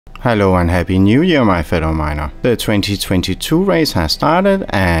Hello and happy new year, my fellow miner. The 2022 race has started,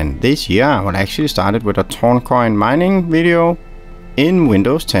 and this year I will actually start it with a Toncoin mining video in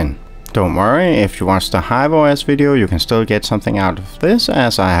Windows 10. Don't worry, if you watch the HiveOS video you can still get something out of this,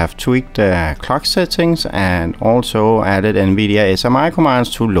 as I have tweaked the clock settings and also added NVIDIA SMI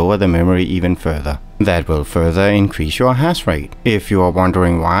commands to lower the memory even further. That will further increase your hash rate. If you are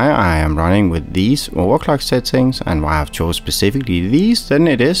wondering why I am running with these overclock settings and why I've chosen specifically these, then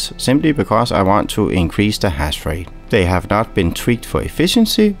it is simply because I want to increase the hash rate. They have not been tweaked for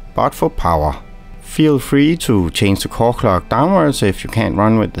efficiency, but for power. Feel free to change the core clock downwards if you can't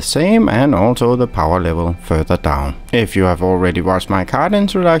run with the same, and also the power level further down. If you have already watched my card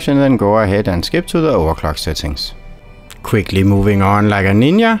introduction, then go ahead and skip to the overclock settings. Quickly moving on like a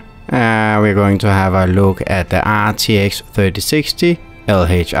ninja, we're going to have a look at the RTX 3060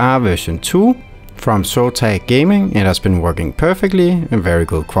 LHR version 2 from Zotac Gaming. It has been working perfectly, in very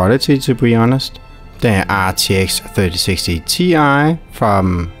good quality to be honest. The RTX 3060 Ti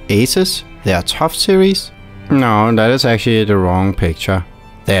from Asus, their top series. No, that is actually the wrong picture.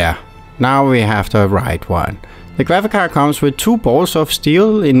 There, now we have the right one. The graphic card comes with 2 balls of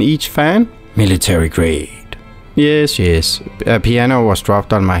steel in each fan. Military grade. Yes, a piano was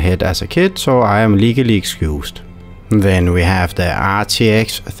dropped on my head as a kid, so I am legally excused. Then we have the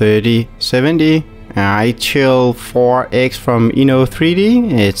RTX 3070 iChill 4X from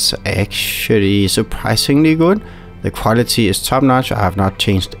Inno3D. It's actually surprisingly good. The quality is top notch. I have not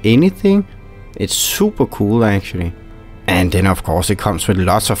changed anything. It's super cool actually. And then of course it comes with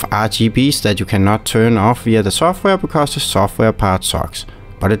lots of RGBs that you cannot turn off via the software because the software part sucks.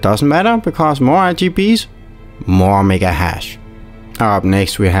 But it doesn't matter, because more RGBs, more mega hash. Up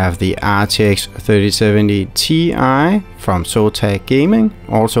next we have the RTX 3070 Ti from Zotac Gaming,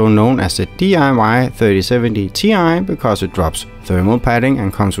 also known as the DIY 3070 Ti because it drops thermal padding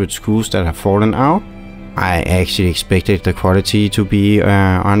and comes with screws that have fallen out. I actually expected the quality to be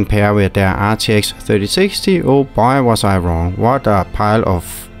on par with their RTX 3060. Oh boy, was I wrong. What a pile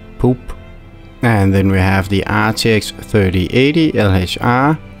of poop. And then we have the RTX 3080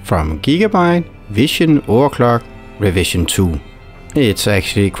 LHR from Gigabyte Vision Overclock Revision 2. It's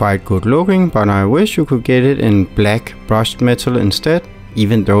actually quite good looking, but I wish you could get it in black brushed metal instead,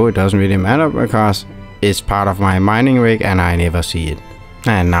 even though it doesn't really matter because it's part of my mining rig and I never see it.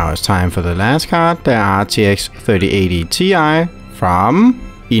 And now it's time for the last card, the RTX 3080 Ti from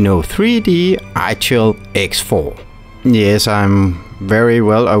Inno3D iChill X4. Yes, I'm very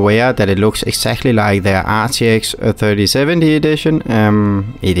well aware that it looks exactly like their RTX 3070 edition.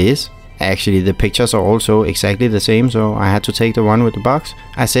 It is. Actually, the pictures are also exactly the same, so I had to take the one with the box.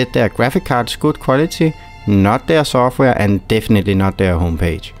 I said their graphic card is good quality, not their software, and definitely not their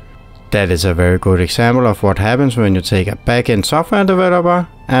homepage. That is a very good example of what happens when you take a back-end software developer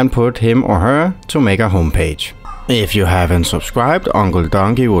and put him or her to make a homepage. If you haven't subscribed, Uncle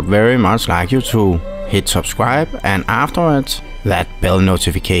Donkey would very much like you to hit subscribe, and afterwards that bell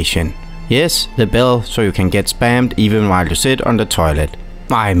notification. Yes, the bell, so you can get spammed even while you sit on the toilet.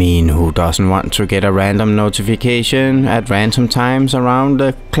 I mean, who doesn't want to get a random notification at random times around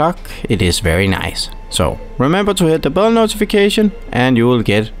the clock? It is very nice. So remember to hit the bell notification and you will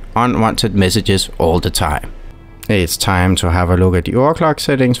get unwanted messages all the time. It's time to have a look at the overclock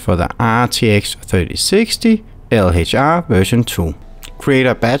settings for the RTX 3060 LHR version 2. Create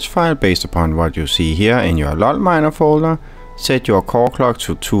a batch file based upon what you see here in your LOLMINER folder. Set your core clock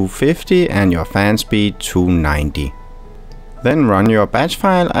to 250 and your fan speed to 90. Then run your batch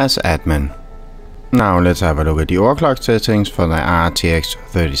file as admin. Now let's have a look at the overclock settings for the RTX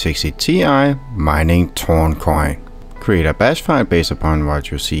 3060 Ti mining Toncoin. Create a batch file based upon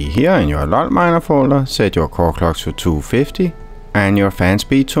what you see here in your LOLMINER folder. Set your core clock to 250 and your fan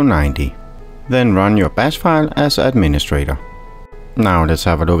speed to 90. Then run your batch file as administrator. Now let's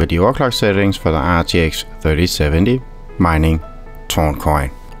have a look at the overclock settings for the RTX 3070 mining Toncoin.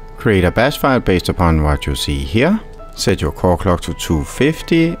 Create a batch file based upon what you see here. Set your core clock to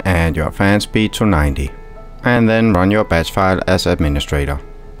 250 and your fan speed to 90. And then run your batch file as administrator.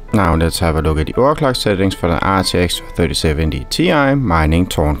 Now let's have a look at the overclock settings for the RTX 3070 Ti mining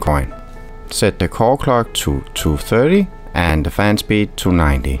Toncoin. Set the core clock to 230 and the fan speed to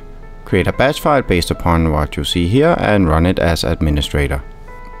 90. Create a batch file based upon what you see here and run it as administrator.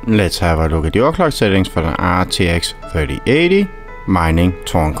 Let's have a look at the overclock settings for the RTX 3080 mining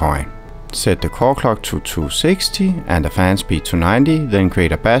Toncoin. Set the core clock to 260 and the fan speed to 90, then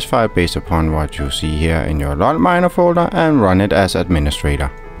create a batch file based upon what you see here in your LOLMINER folder and run it as administrator.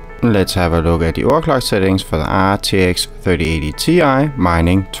 Let's have a look at the overclock settings for the RTX 3080 Ti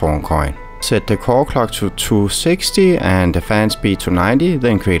mining Toncoin. Set the core clock to 260 and the fan speed to 90,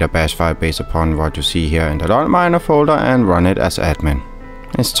 then create a bash file based upon what you see here in the LOLMINER folder and run it as admin.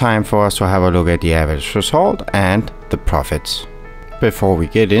 It's time for us to have a look at the average result and the profits. Before we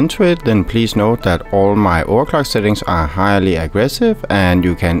get into it, then please note that all my overclock settings are highly aggressive and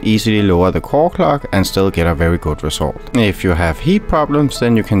you can easily lower the core clock and still get a very good result. If you have heat problems,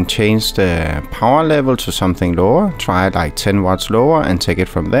 then you can change the power level to something lower, try like 10 watts lower and take it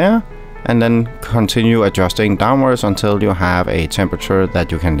from there, and then continue adjusting downwards until you have a temperature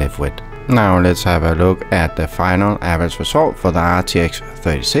that you can live with. Now let's have a look at the final average result for the RTX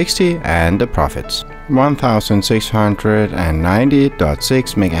 3060 and the profits.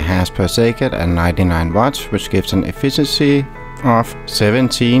 1690.6 MHz per second and 99 watts, which gives an efficiency of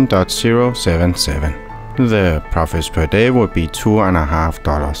 17.077. The profits per day would be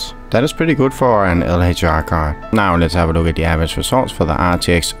 $2.50. That is pretty good for an LHR card. Now let's have a look at the average results for the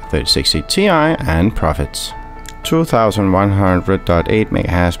RTX 3060 Ti and profits. 2100.8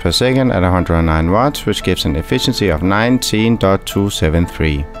 MHz per second at 109 watts, which gives an efficiency of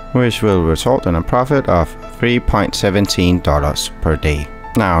 19.273, which will result in a profit of $3.17 per day.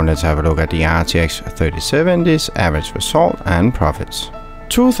 Now let's have a look at the RTX 3070's average result and profits.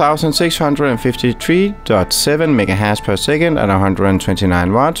 2653.7 MHz per second at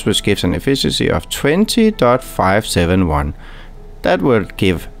 129 watts, which gives an efficiency of 20.571. That would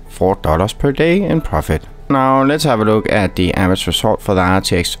give $4 per day in profit. Now let's have a look at the average result for the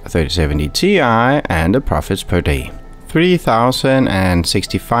RTX 3070 Ti and the profits per day.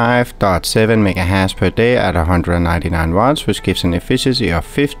 3065.7 MHz per day at 199 watts, which gives an efficiency of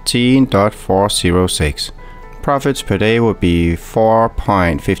 15.406. Profits per day would be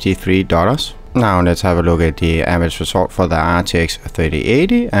 $4.53. Now let's have a look at the average result for the RTX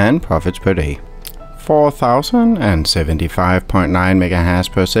 3080 and profits per day. 4075.9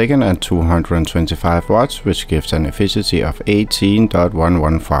 MHz per second and 225 watts, which gives an efficiency of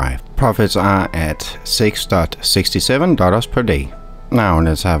 18.115. Profits are at $6.67 per day. Now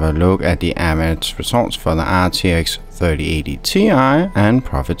let's have a look at the average results for the RTX 3080 Ti and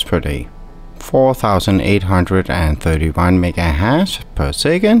profits per day. 4831 MHz per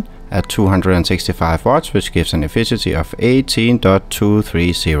second at 265 watts, which gives an efficiency of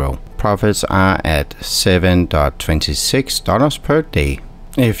 18.230. Profits are at $7.26 per day.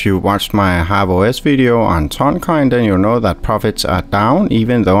 If you watched my HiveOS video on Toncoin, then you'll know that profits are down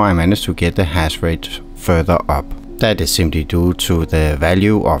even though I managed to get the hash rate further up. That is simply due to the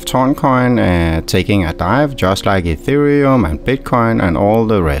value of Toncoin taking a dive, just like Ethereum and Bitcoin and all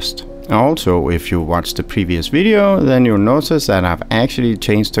the rest. Also, if you watched the previous video, then you'll notice that I've actually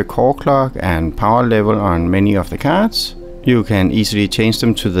changed the core clock and power level on many of the cards. You can easily change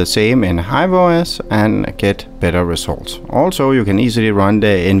them to the same in HiveOS and get better results. Also, you can easily run the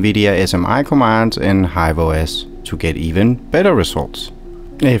NVIDIA SMI commands in HiveOS to get even better results.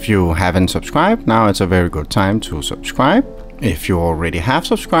 If you haven't subscribed, now it's a very good time to subscribe. If you already have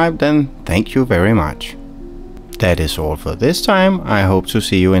subscribed, then thank you very much. That is all for this time. I hope to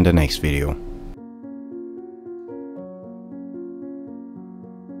see you in the next video.